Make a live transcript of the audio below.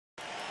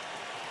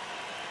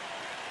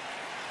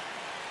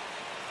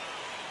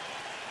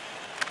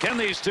Can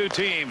these two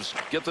teams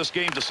get this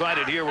game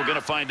decided here? We're going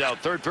to find out.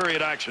 Third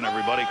period action,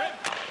 everybody.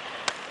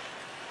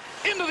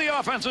 Into the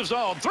offensive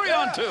zone.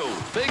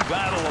 3-on-2. Big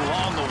battle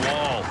along the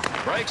wall.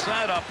 Breaks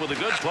that up with a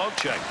good poke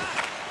check.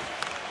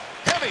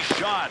 Heavy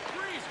shot.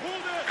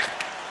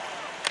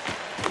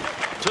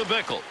 To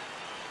Bickle.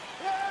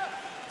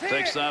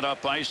 Takes that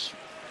up ice.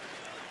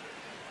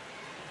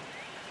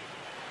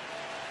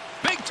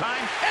 Big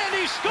time. And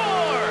he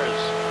scores.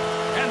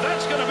 And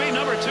that's going to be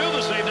number 2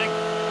 this evening.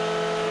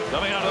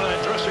 Coming out of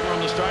that dressing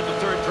room to start the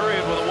third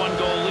period with a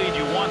 1-goal lead.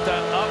 You want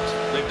that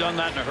upped. They've done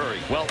that in a hurry.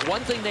 Well,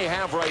 one thing they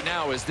have right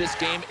now is this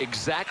game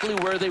exactly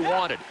where they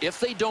want it.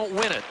 If they don't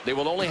win it, they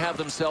will only have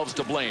themselves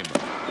to blame.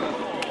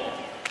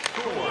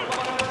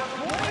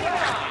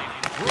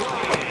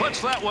 Puts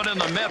that one in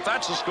the net.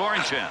 That's a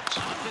scoring chance.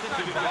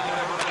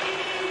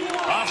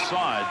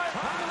 Offside.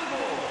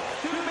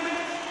 2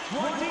 minutes,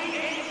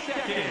 28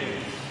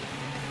 seconds.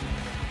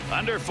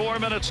 Under 4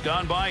 minutes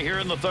gone by here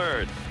in the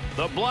third.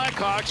 The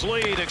Blackhawks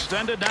lead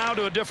extended now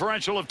to a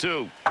differential of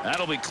 2.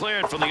 That'll be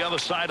cleared from the other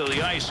side of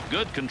the ice.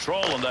 Good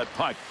control on that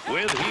puck.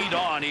 With heat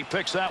on, he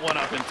picks that one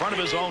up in front of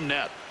his own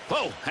net.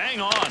 Oh, hang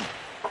on.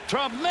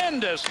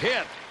 Tremendous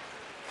hit.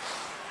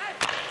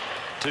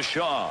 To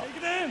Shaw.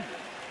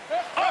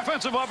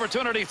 Offensive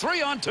opportunity,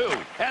 3-on-2.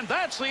 And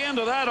that's the end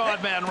of that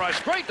odd man rush.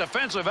 Great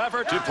defensive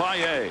effort to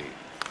Paillet.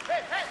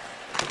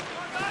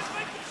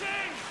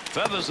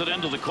 Feathers it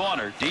into the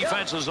corner.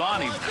 Defense is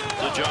on him.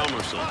 To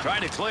Jomerson.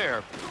 Trying to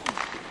clear.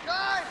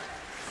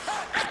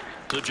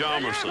 To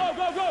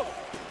Jomerson.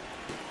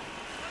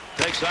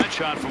 Takes that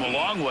shot from a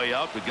long way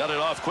out, but got it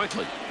off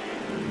quickly.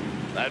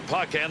 That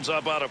puck ends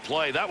up out of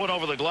play. That one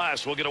over the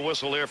glass. We'll get a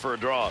whistle here for a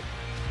draw.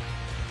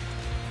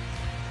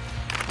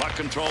 Puck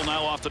control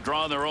now off the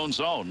draw in their own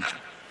zone.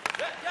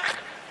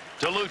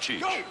 To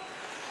Lucic.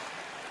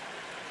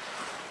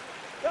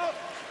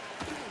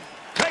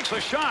 Takes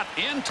a shot.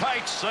 In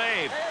tight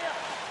save.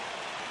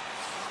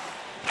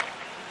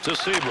 To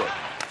Seabrook.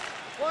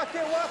 Walk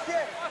it, walk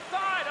it.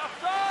 Offside,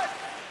 offside.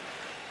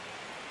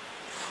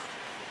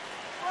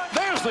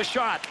 There's the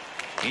shot.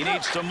 He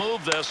needs to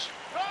move this.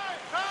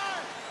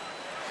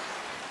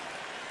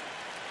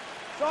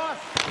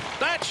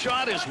 That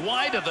shot is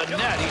wide of the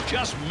net. He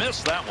just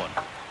missed that one.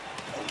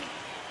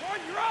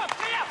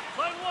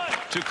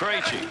 To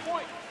Krejci.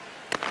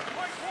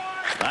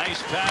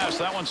 Nice pass.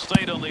 That one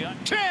stayed on the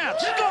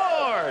chance.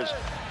 Scores!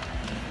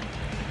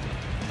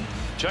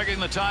 Checking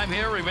the time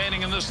here,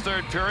 remaining in this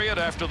third period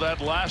after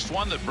that last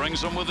one that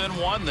brings them within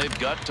 1. They've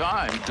got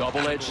time.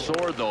 Double-edged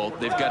sword, though.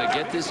 They've got to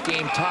get this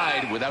game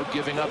tied without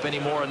giving up any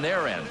more on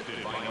their end.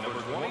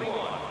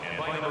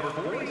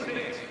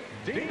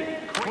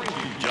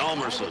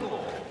 Hjalmarsson.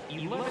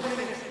 11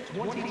 minutes,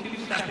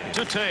 22 seconds.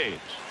 To Taves.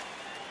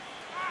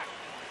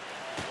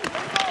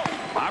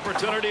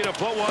 Opportunity to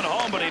put one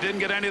home, but he didn't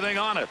get anything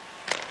on it.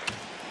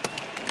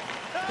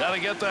 Got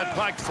to get that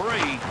puck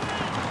free.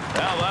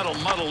 Now that'll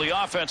muddle the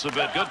offense a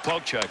bit. Good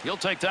poke check. He'll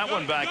take that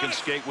one back and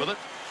skate with it.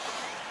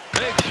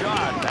 Big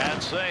shot.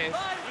 Bad save.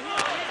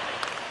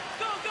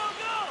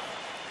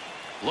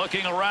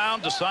 Looking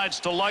around, decides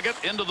to lug it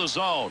into the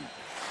zone.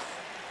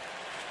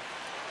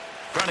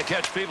 Trying to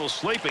catch people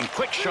sleeping.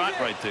 Quick shot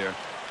right there.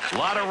 A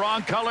lot of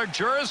wrong colored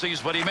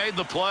jerseys, but he made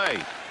the play.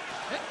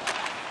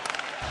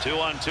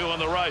 2-on-2 in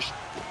the rush.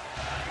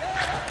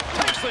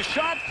 Takes the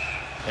shot.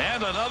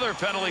 And another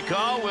penalty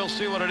call. We'll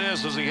see what it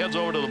is as he heads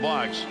over to the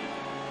box.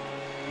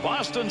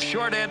 Boston's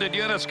short-handed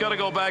unit's got to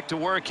go back to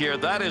work here.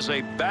 That is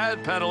a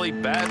bad penalty,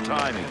 bad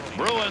timing.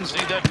 Bruins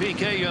need that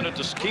PK unit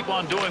to keep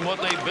on doing what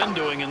they've been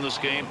doing in this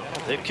game.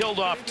 They've killed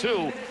off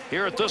 2.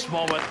 Here at this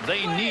moment,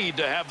 they need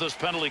to have this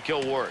penalty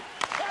kill work.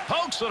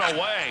 Pokes it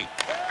away.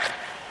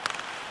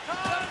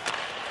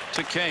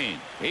 To Kane.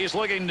 He's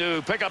looking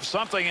to pick up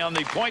something on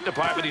the point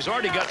department. He's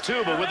already got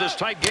 2, but with this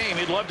tight game,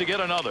 he'd love to get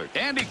another.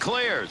 And he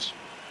clears.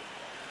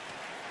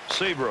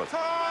 Seabrook.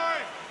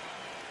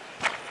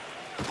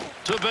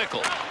 To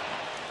Bickle.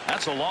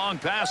 That's a long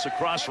pass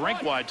across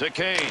rink wide to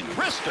Kane.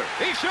 Rister.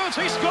 He shoots.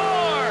 He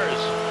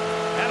scores.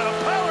 And a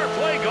power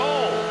play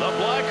goal. The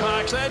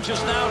Blackhawks edge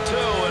is now 2.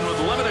 And with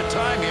limited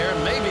time here,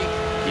 maybe.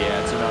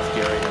 Yeah, it's enough,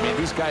 Gary. I mean,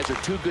 these guys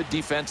are too good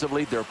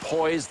defensively. They're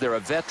poised. They're a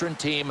veteran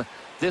team.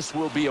 This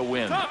will be a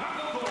win.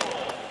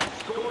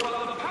 Scored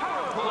on the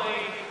power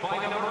play by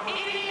number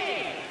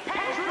 88,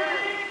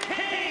 Patrick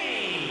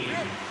Kane.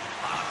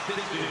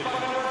 Assisted by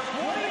number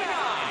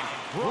 29,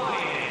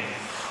 Brian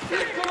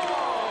Bickle.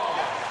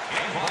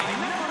 And by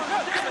number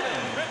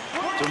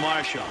 7, To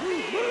Marshall.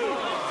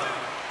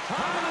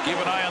 Keep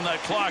an eye on that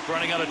clock.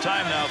 Running out of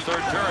time now.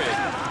 Third period.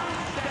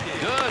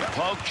 Good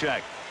poke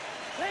check.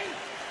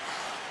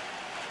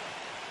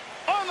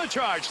 On the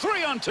charge.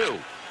 3-on-2.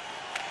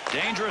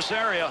 Dangerous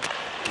area.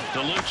 To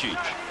Lucic.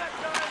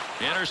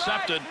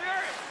 Intercepted.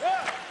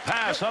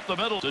 Pass up the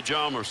middle to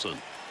Hjalmarsson.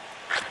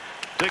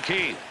 To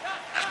Keith.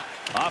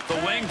 Off the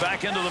wing,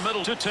 back into the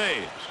middle to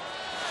Taves.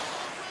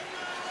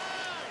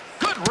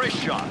 Good wrist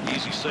shot.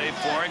 Easy save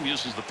for him.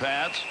 Uses the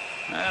pads.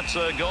 That's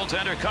a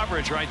goaltender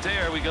coverage right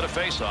there. We got a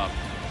face-off.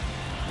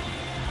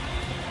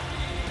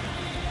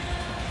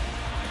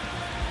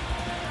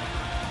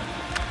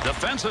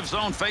 Defensive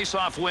zone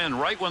face-off win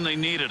right when they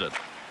needed it.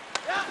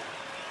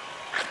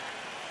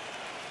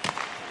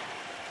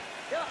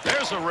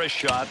 There's a wrist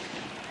shot.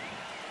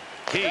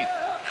 Keith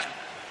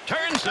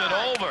turns it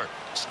over.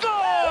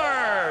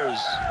 Scores!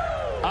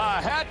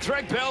 A hat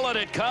trick, Bill, and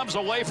it comes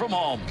away from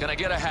home. Can I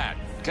get a hat?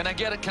 Can I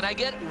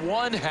get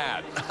one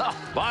hat?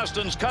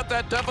 Boston's cut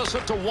that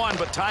deficit to 1,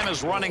 but time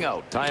is running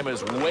out. Time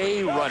is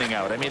way running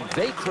out. I mean,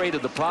 they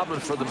created the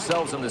problems for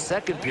themselves in the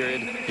second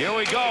period. Here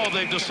we go.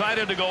 They've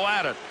decided to go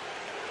at it.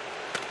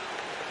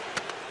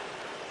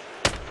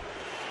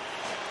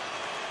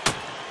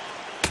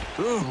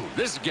 Ooh,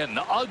 this is getting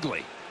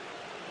ugly.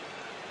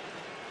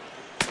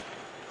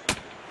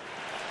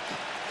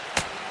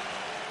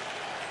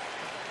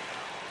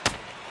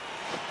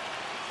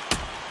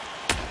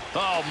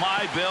 Oh,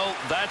 my, Bill.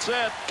 That's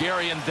it.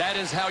 Gary, and that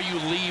is how you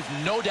leave,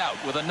 no doubt,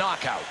 with a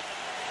knockout.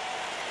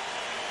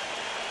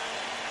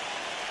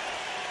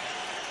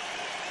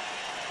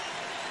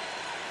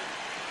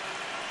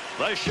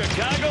 The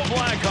Chicago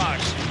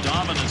Blackhawks.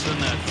 Dominance in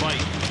that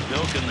fight.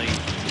 Bill, can they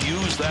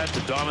use that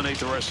to dominate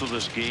the rest of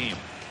this game?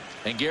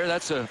 And, Gary,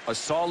 that's a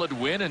solid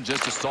win and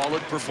just a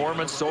solid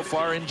performance so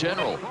far in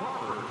general.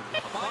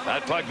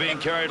 That puck being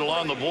carried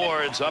along the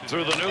boards up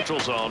through the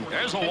neutral zone.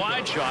 There's a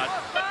wide shot.